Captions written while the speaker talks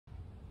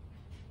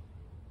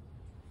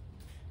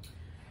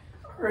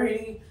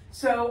Alrighty,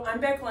 so I'm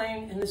Beck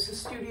Lane and this is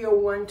Studio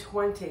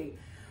 120.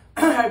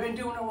 I've been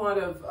doing a lot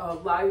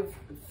of live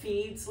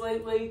feeds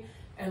lately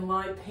and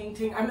live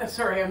painting. I'm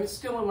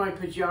still in my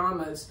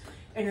pajamas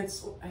and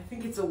I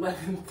think it's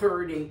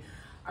 11:30.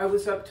 I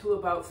was up till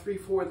about 3,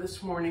 4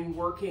 this morning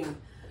working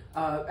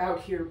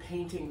out here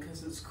painting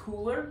because it's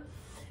cooler.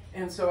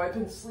 And so I've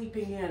been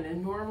sleeping in,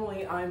 and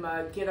normally I'm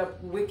a get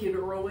up wicked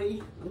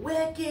early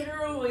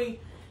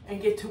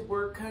and get to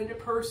work kind of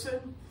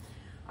person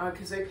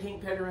because I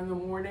paint better in the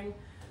morning.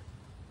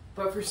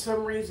 But for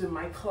some reason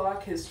my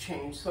clock has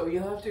changed, so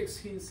you'll have to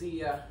excuse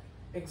the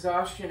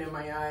exhaustion in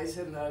my eyes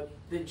and the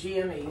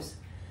jammies.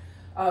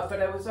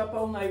 But I was up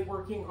all night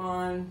working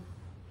on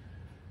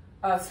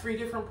three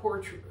different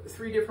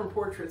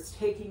portraits,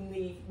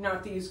 taking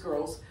not these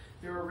girls,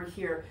 they're over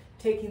here,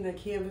 taking the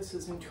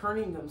canvases and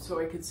turning them so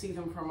I could see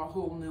them from a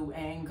whole new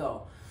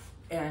angle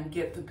and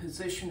get the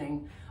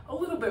positioning a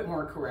little bit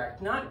more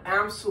correct. Not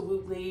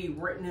absolutely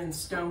written in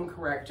stone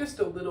correct, just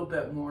a little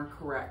bit more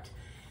correct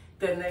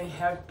than they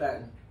have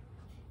been.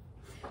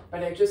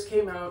 But I just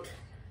came out,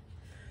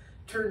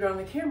 turned on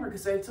the camera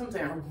because I had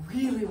something I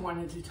really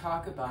wanted to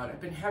talk about. I've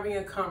been having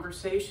a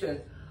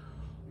conversation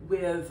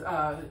with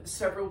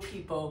several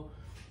people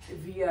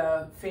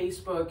via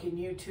Facebook and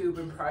YouTube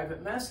and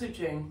private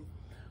messaging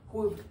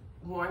who have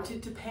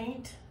wanted to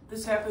paint.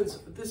 This happens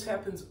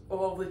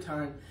all the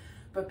time.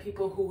 But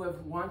people who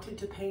have wanted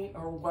to paint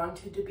or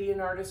wanted to be an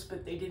artist,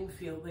 but they didn't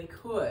feel they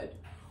could,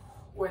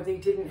 or they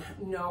didn't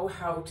know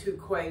how to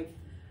quite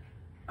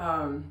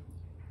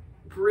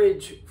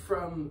bridge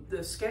from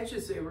the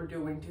sketches they were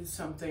doing to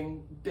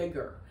something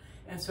bigger.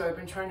 And so I've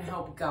been trying to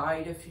help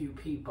guide a few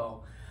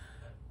people,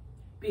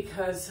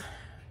 because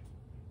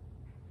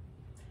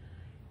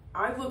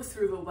I look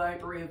through the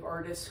library of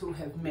artists who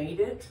have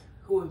made it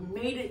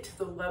to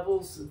the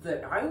levels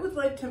that I would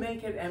like to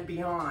make it and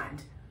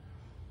beyond.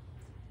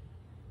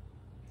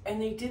 And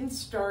they didn't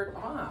start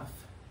off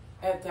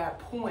at that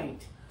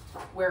point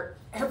where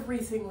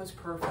everything was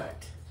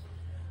perfect.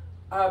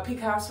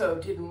 Picasso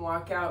didn't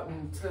walk out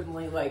and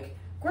suddenly like,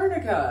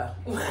 Guernica,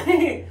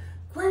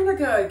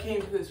 Guernica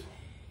came to this.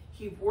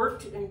 He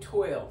worked and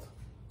toiled.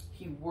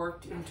 He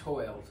worked and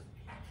toiled.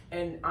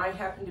 And I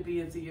happen to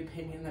be of the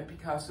opinion that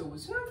Picasso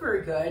was not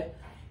very good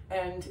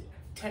and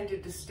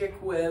tended to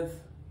stick with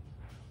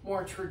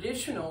more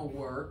traditional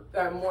work,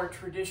 more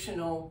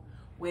traditional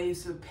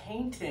ways of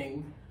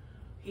painting.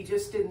 He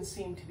just didn't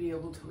seem to be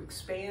able to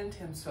expand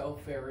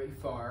himself very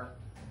far,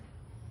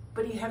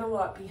 but he had a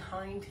lot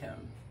behind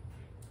him.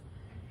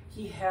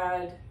 He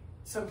had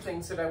some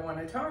things that I want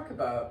to talk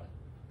about.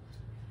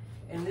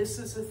 And this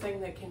is the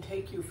thing that can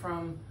take you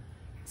from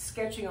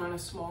sketching on a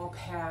small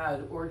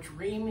pad or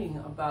dreaming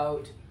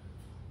about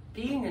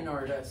being an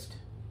artist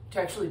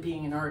to actually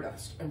being an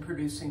artist and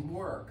producing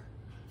work.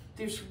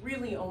 There's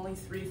really only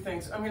 3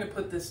 things. I'm going to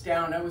put this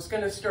down. I was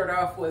going to start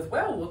off with,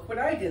 well, look what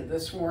I did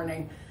this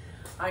morning.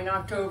 I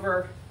knocked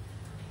over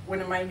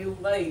one of my new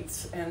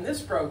lights and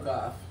this broke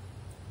off.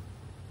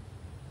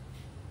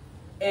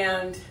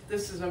 And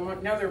this is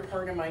another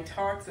part of my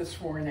talk this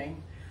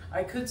morning.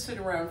 I could sit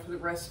around for the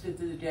rest of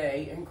the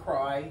day and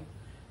cry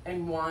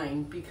and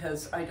whine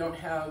because I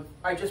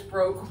just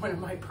broke one of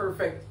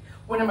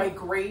my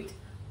great,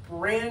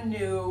 brand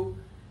new,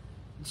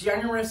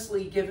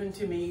 generously given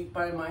to me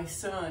by my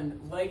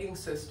son lighting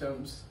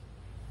systems,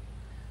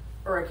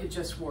 or I could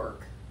just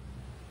work.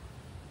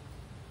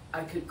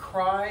 I could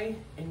cry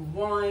and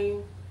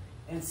whine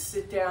and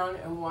sit down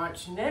and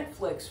watch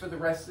Netflix for the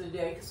rest of the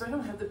day because I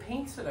don't have the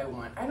paints that I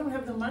want. I don't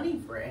have the money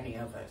for any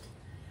of it.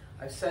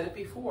 I've said it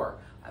before.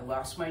 I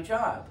lost my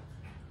job.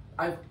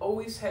 I've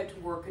always had to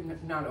work,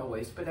 not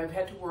always, but I've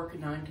had to work a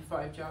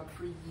 9-to-5 job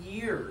for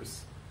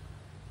years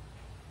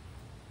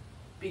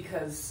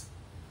because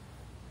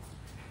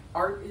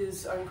art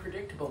is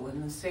unpredictable,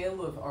 and the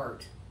sale of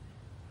art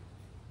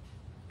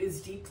is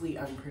deeply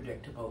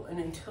unpredictable. And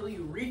until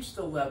you reach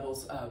the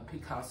levels of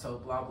Picasso,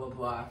 blah, blah,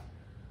 blah,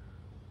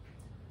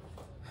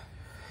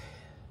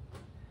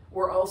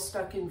 we're all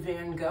stuck in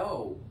Van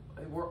Gogh.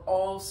 We're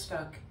all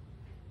stuck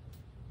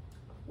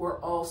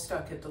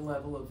at the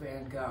level of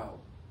Van Gogh,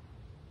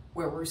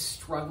 where we're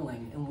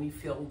struggling and we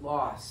feel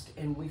lost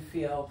and we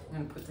feel,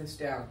 I'm gonna put this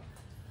down,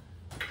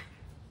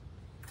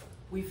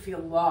 we feel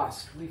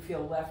lost, we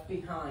feel left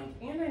behind.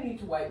 And I need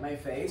to wipe my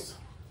face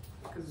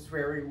because it's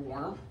very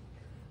warm.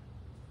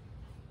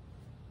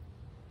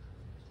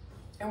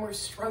 And we're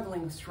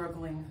struggling.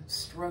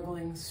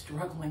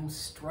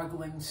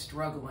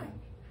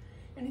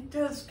 And it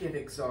does get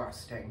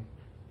exhausting.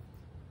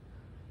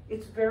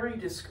 It's very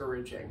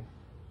discouraging.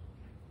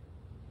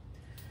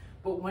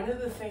 But one of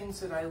the things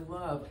that I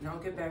love, and I'll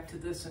get back to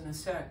this in a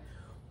sec,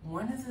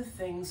 one of the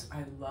things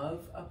I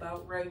love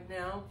about right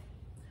now,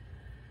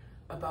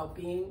 about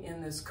being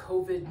in this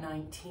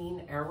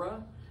COVID-19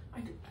 era,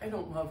 I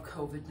don't love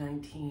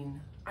COVID-19.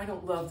 I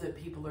don't love that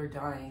people are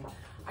dying.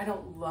 I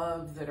don't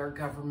love that our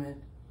government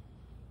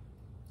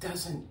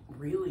doesn't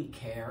really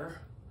care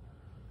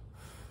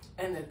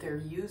and that they're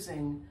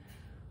using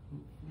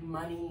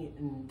money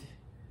and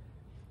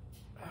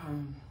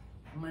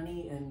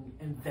money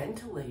and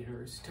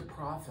ventilators to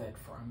profit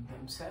from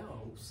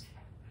themselves.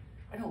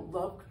 I don't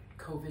love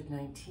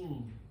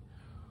COVID-19.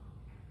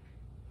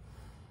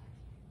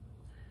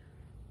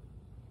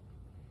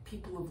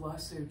 People have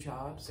lost their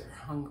jobs, they're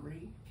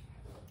hungry.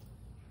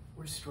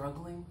 We're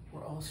struggling,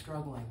 we're all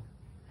struggling.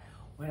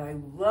 What I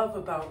love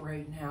about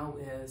right now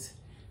is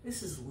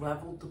this has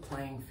leveled the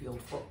playing field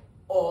for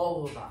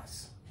all of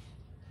us.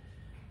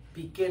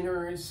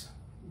 Beginners,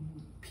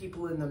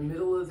 people in the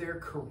middle of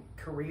their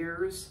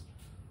careers,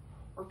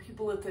 or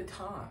people at the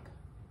top.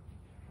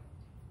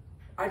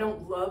 I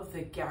don't love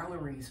that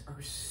galleries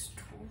are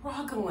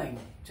struggling,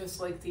 just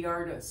like the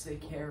artists they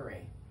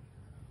carry.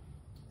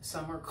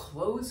 Some are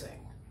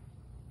closing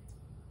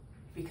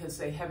because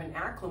they haven't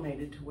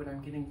acclimated to what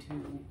I'm getting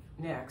to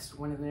next,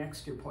 one of the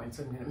next 2 points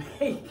I'm going to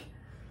make.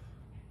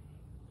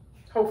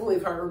 Hopefully,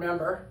 if I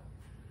remember.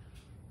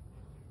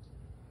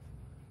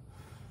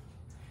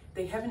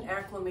 They haven't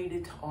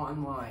acclimated to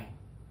online.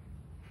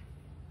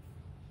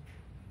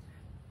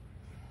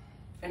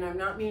 And I'm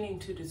not meaning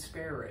to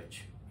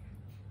disparage.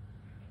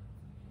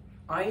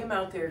 I am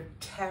out there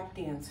tap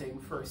dancing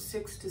for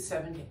 6 to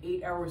 7 to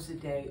 8 hours a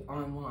day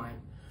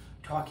online,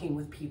 talking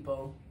with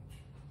people,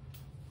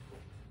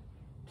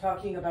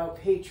 talking about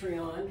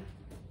Patreon,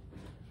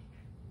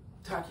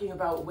 talking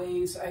about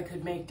ways I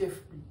could make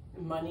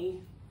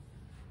money.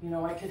 You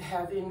know, I could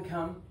have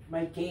income.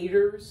 My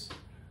Gators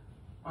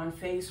on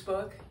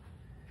Facebook,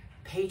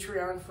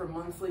 Patreon for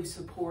monthly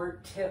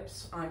support,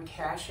 tips on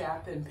Cash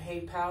App and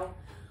PayPal.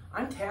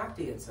 I'm tap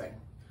dancing.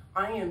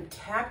 I am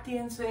tap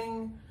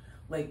dancing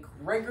like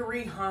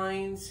Gregory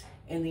Hines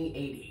in the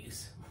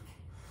 80s.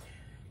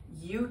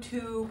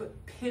 YouTube,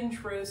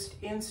 Pinterest,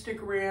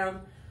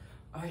 Instagram.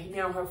 I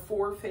now have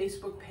 4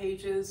 Facebook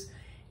pages,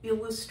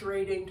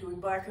 illustrating, doing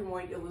black and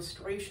white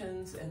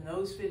illustrations and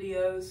those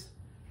videos.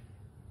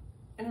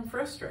 And I'm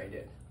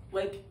frustrated,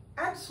 like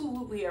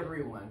absolutely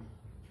everyone.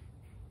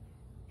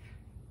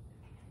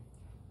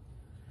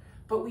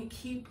 But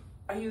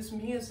I use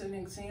me as an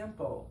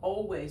example,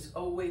 always,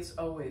 always,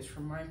 always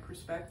from my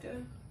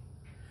perspective.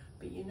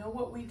 But you know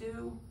what we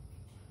do?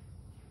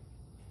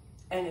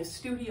 And a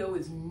studio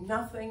is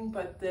nothing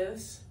but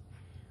this.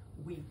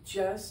 We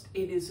just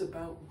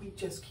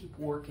keep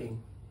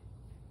working.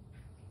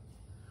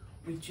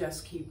 We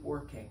just keep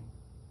working.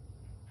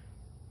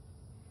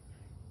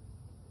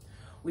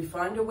 We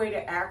find a way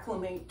to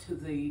acclimate to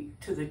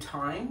the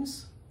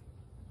times,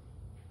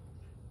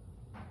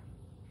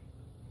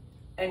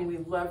 and we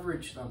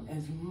leverage them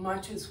as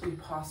much as we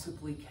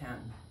possibly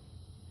can.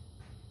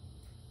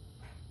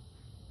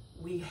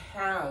 We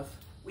have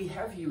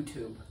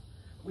YouTube,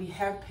 we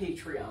have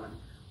Patreon,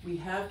 we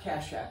have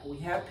Cash App, we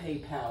have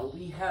PayPal,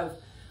 we have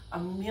a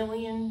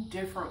million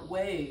different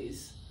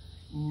ways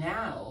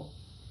now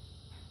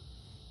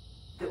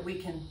that we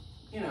can,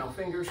 you know,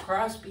 fingers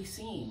crossed, be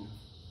seen.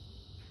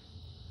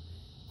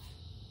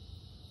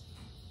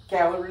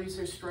 Galleries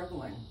are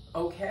struggling.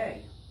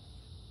 Okay.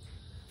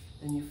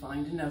 Then you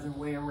find another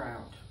way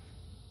around.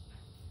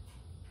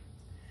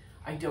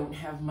 I don't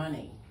have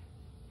money.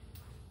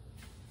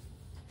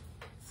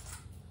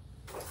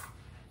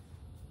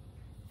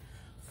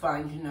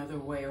 Find another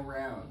way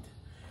around.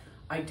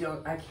 I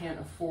can't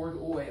afford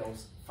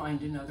oils.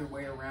 Find another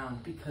way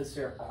around, because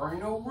there are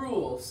no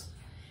rules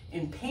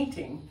in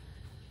painting,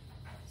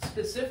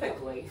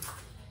 specifically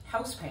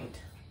house paint.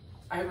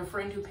 I have a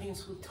friend who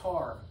paints with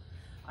tar.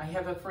 I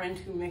have a friend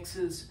who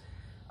mixes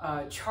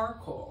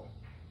charcoal.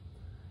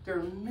 There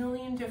are a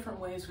million different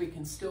ways we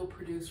can still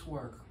produce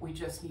work. We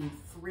just need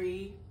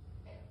 3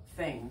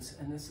 things.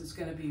 And this is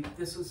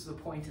the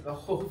point of the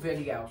whole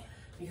video,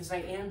 because I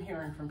am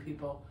hearing from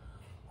people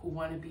who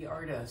want to be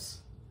artists,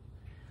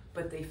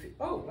 but they feel,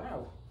 oh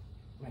wow,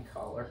 my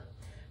collar,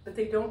 but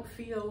they don't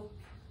feel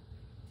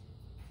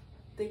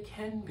they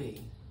can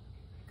be,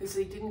 because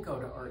they didn't go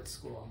to art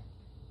school.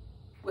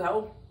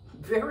 Well,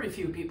 very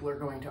few people are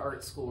going to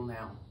art school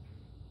now.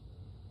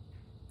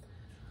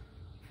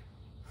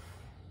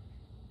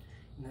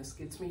 And this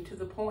gets me to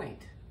the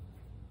point.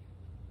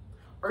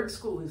 Art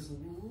school is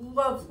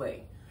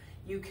lovely.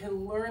 You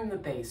can learn the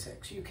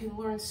basics. You can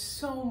learn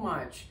so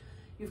much.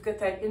 You've got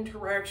that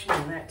interaction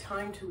and that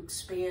time to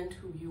expand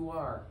who you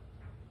are.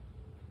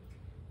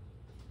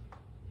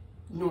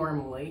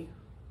 Normally.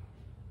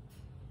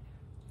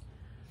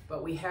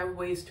 But we have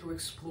ways to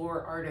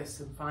explore artists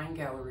and find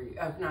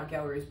not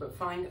galleries, but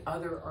find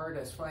other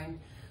artists. Find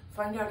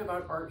out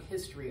about art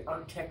history,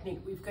 art technique.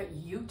 We've got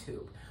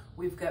YouTube.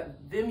 We've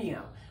got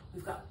Vimeo.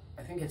 We've got,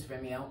 I think it's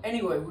Vimeo.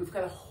 Anyway, we've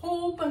got a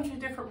whole bunch of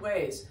different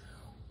ways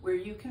where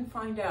you can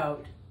find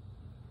out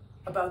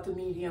about the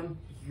medium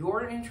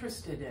you're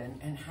interested in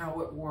and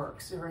how it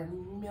works. There are a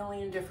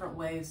million different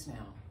ways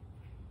now.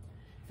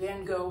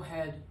 Van Gogh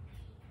had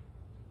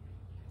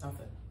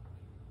nothing.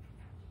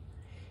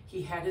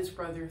 He had his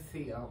brother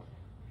Theo,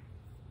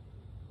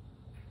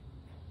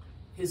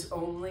 his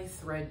only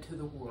thread to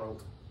the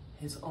world,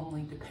 his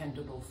only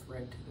dependable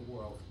thread to the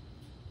world.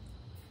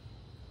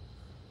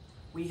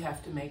 We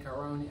have to make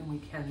our own, and we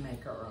can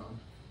make our own.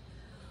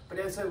 But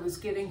as I was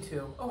getting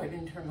to, oh, I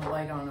didn't turn the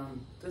light on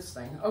this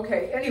thing.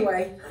 Okay,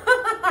 anyway.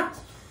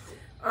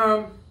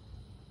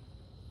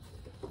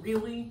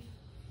 Really,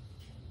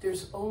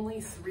 there's only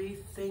 3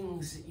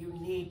 things that you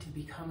need to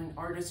become an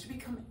artist, to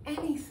become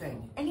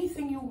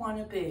anything you want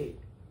to be.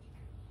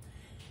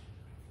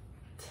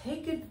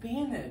 Take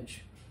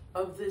advantage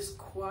of this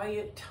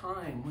quiet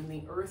time when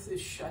the earth is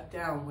shut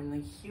down, when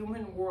the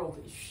human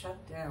world is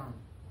shut down.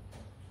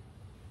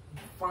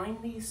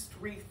 Find these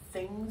 3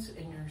 things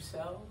in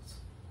yourselves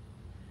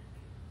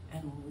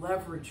and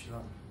leverage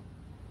them.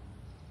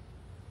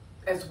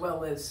 As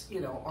well as, you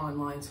know,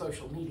 online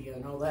social media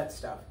and all that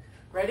stuff.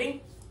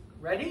 Ready?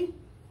 Ready?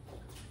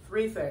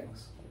 3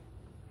 things.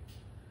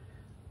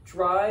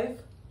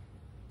 Drive,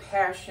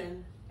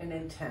 passion, and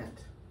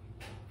intent.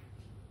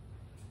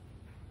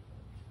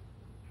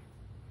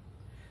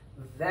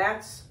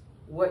 That's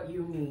what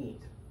you need.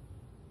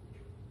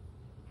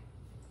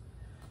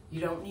 You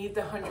don't need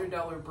the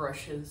 $100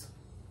 brushes.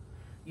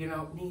 You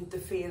don't need the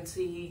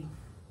fancy,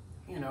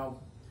 you know,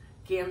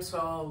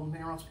 Gamsol,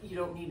 minerals. You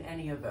don't need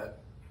any of it.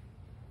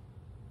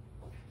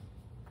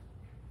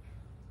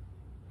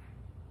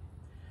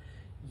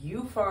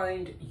 You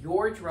find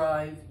your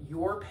drive,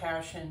 your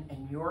passion,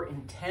 and your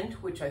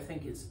intent, which I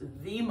think is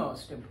the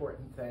most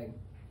important thing,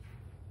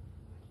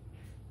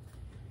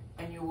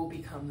 and you will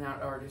become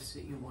that artist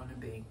that you want to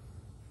be.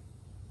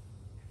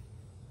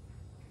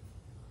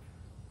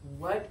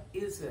 What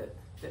is it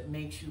that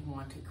makes you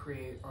want to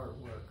create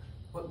artwork?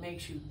 What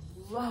makes you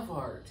love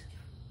art?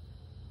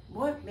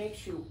 What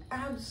makes you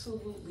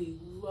absolutely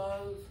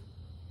love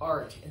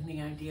art and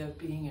the idea of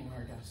being an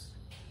artist?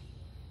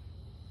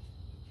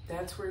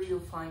 That's where you'll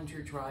find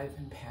your drive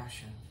and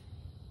passion.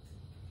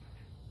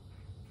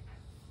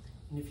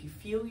 And if you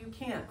feel you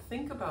can't,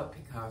 think about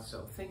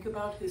Picasso. Think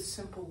about his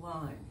simple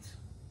lines,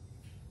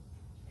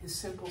 his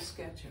simple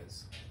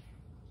sketches.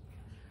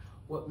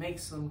 What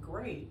makes them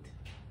great,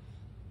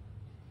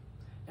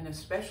 and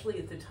especially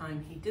at the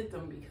time he did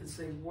them, because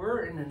they were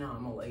an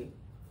anomaly.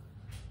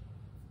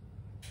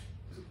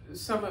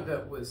 Some of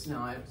it was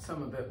not,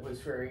 some of it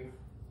was very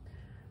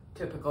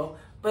typical,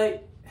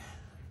 but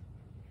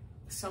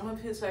some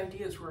of his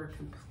ideas were a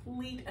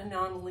complete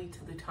anomaly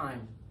to the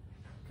time,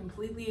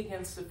 completely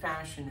against the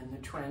fashion and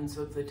the trends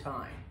of the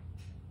time.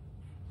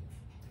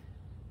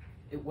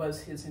 It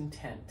was his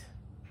intent.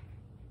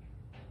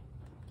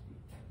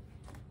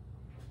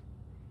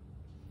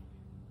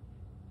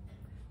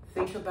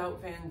 Think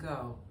about Van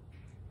Gogh.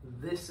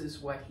 This is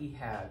what he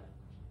had.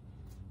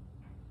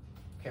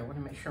 Okay, I want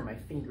to make sure my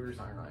fingers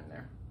aren't on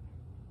there.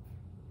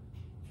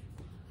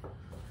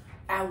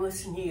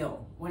 Alice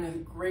Neel, one of the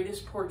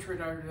greatest portrait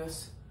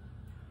artists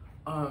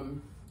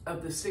of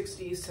the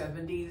 60s,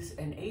 70s,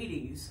 and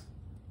 80s.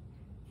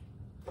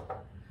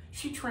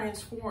 She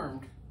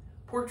transformed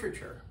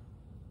portraiture.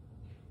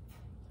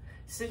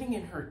 Sitting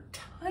in her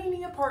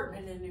tiny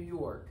apartment in New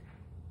York,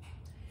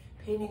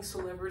 painting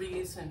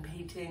celebrities and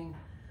painting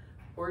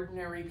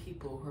ordinary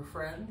people, her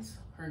friends,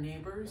 her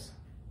neighbors.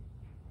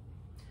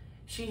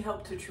 She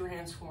helped to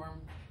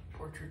transform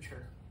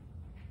portraiture.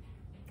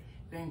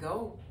 Van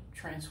Gogh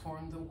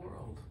transformed the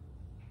world.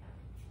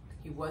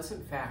 He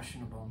wasn't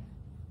fashionable.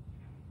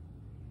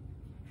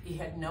 He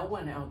had no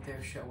one out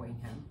there showing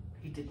him.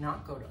 He did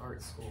not go to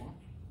art school.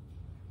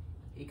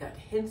 He got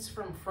hints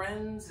from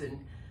friends,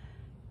 and,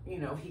 you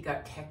know, he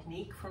got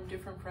technique from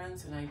different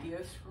friends and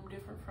ideas from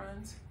different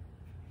friends.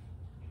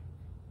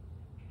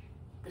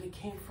 But it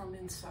came from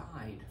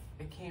inside.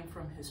 It came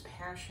from his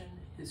passion,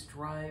 his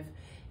drive,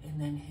 and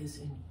then his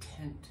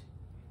intent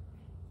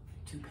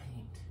to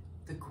paint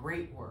the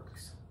great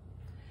works.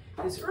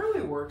 His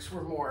early works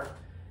were more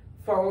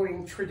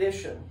following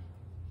tradition.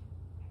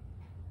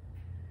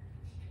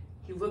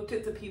 He looked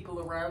at the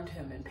people around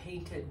him and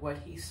painted what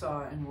he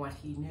saw and what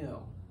he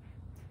knew,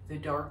 the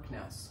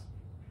darkness.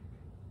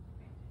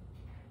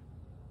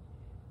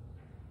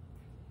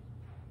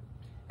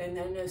 And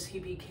then as he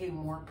became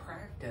more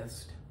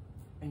practiced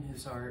in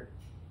his art,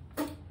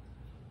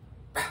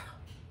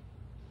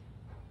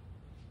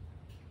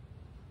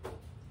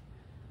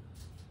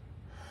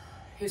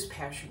 his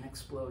passion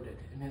exploded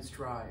and his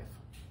drive.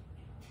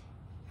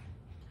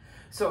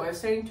 So I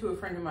was saying to a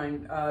friend of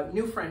mine,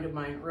 new friend of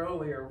mine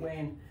earlier,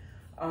 Wayne,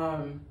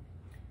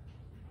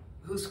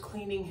 who's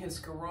cleaning his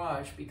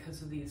garage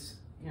because of these,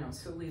 you know,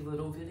 silly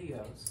little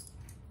videos.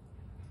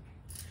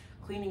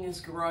 Cleaning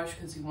his garage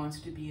because he wants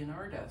to be an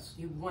artist.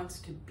 He wants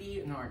to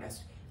be an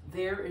artist.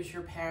 There is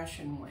your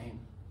passion,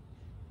 Wayne.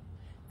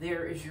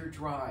 There is your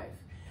drive.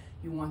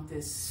 You want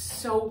this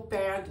so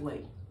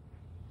badly.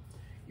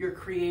 You're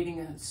creating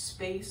a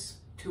space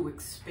to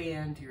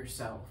expand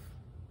yourself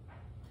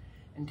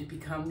and to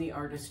become the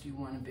artist you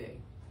want to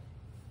be.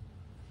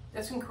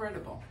 That's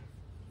incredible.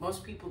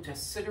 Most people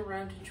just sit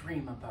around and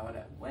dream about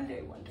it. One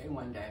day, one day,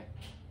 one day.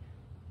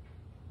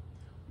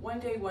 One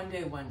day, one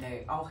day, one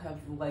day, I'll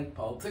have the light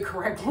bulb, the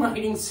correct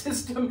lighting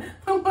system,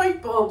 the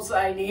light bulbs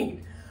I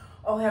need.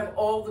 I'll have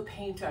all the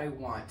paint I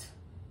want.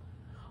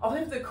 I'll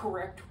have the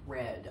correct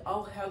red.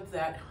 I'll have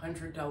that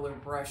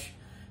 $100 brush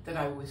that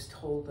I was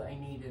told I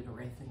needed or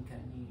I think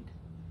I need.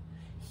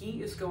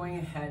 He is going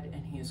ahead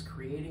and he is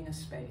creating a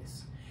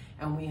space.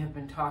 And we have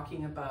been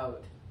talking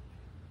about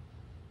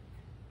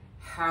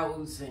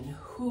hows and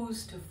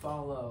who's to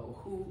follow,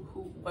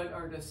 what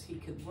artists he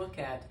could look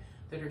at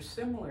that are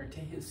similar to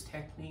his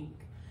technique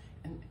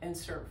and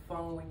start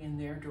following in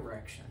their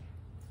direction.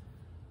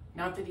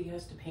 Not that he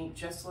has to paint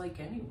just like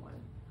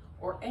anyone,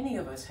 or any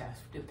of us have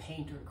to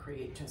paint or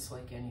create just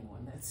like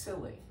anyone. That's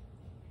silly.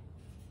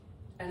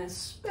 And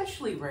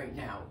especially right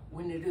now,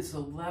 when it is a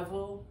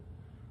level,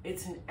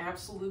 it's an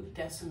absolute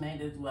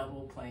decimated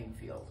level playing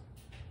field.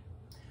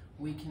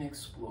 We can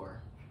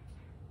explore.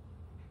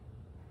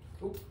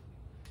 Oop.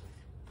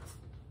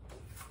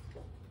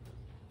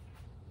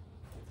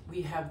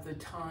 We have the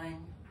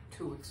time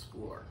to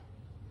explore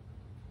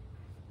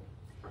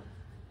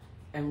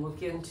and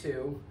look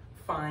into,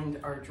 find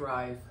our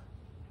drive,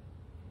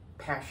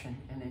 passion,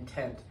 and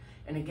intent.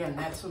 And again,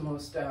 that's the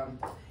most,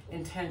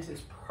 intent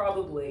is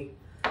probably,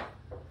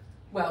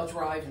 well,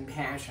 drive and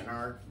passion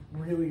are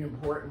really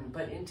important,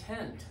 but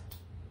intent,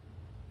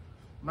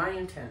 my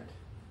intent.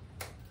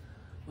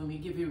 Let me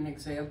give you an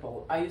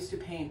example. I used to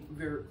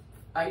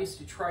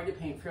try to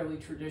paint fairly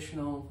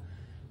traditional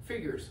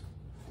figures.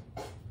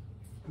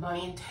 My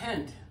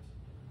intent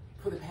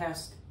for the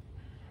past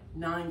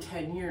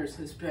 9-10 years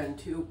has been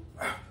to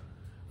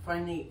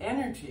find the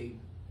energy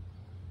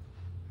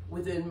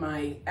within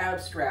my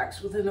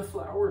abstracts, within the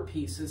flower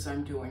pieces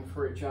I'm doing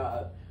for a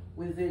job,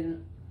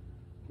 within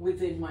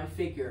my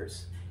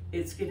figures.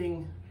 It's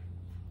getting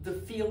the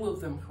feel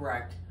of them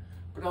correct,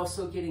 but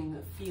also getting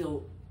the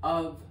feel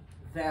of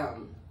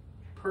them,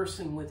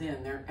 person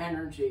within, their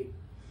energy,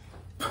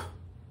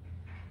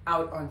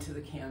 out onto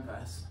the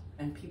canvas.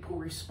 And people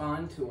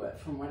respond to it.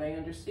 From what I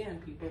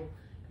understand,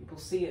 people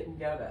see it and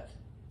get it.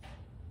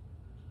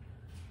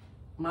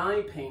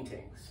 My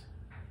paintings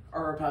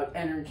are about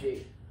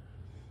energy.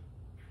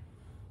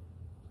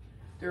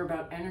 They're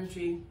about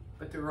energy,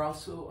 but they're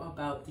also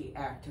about the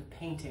act of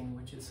painting,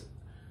 which is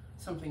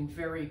something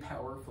very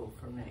powerful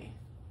for me.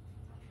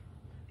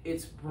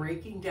 It's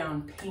breaking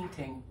down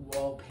painting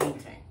while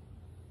painting.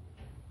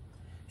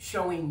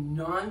 Showing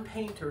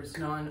non-painters,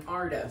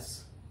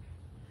 non-artists,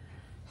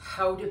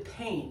 how to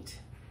paint,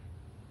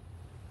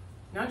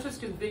 not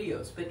just in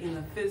videos, but in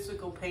the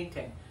physical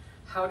painting,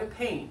 how to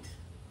paint,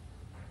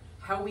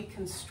 how we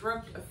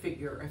construct a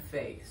figure, a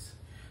face,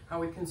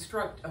 how we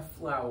construct a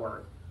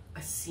flower,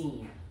 a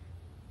scene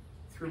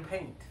through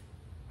paint.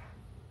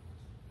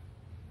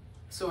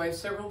 So I have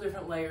several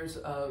different layers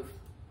of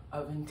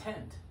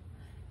intent.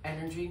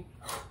 Energy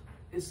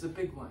is the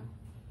big one.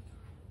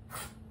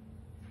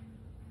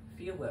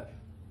 Feel it,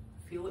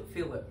 feel it,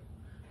 feel it.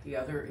 The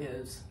other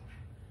is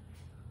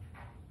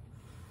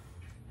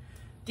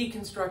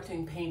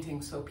deconstructing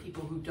painting so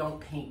people who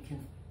don't paint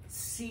can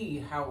see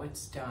how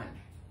it's done.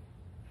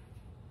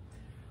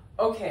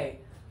 Okay,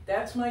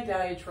 that's my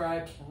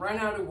diatribe. Run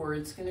out of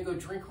words. Gonna go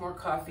drink more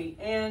coffee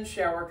and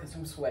shower because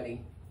I'm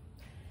sweaty.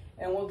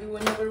 And we'll do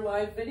another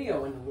live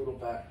video in a little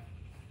bit.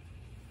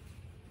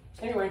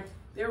 Anyway,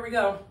 there we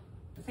go.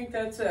 I think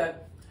that's it.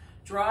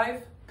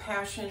 Drive,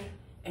 passion,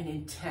 and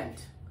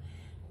intent.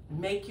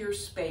 Make your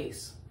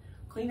space.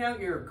 Clean out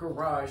your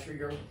garage or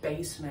your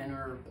basement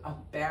or a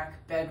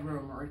back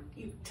bedroom or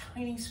a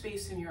tiny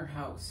space in your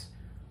house.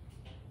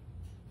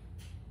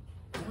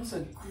 Now's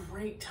a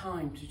great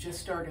time to just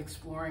start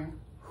exploring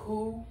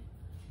who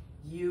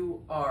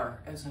you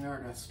are as an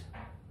artist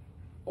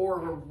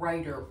or a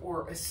writer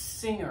or a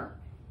singer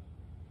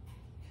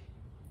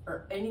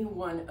or any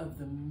one of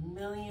the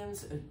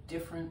millions of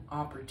different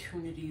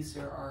opportunities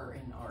there are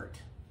in art.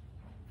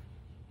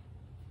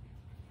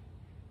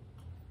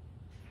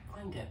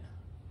 Find it.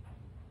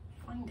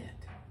 Find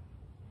it.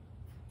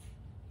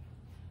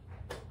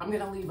 I'm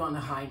gonna leave on a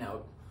high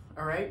note,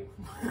 all right?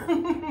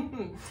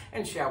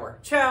 And shower.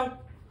 Ciao.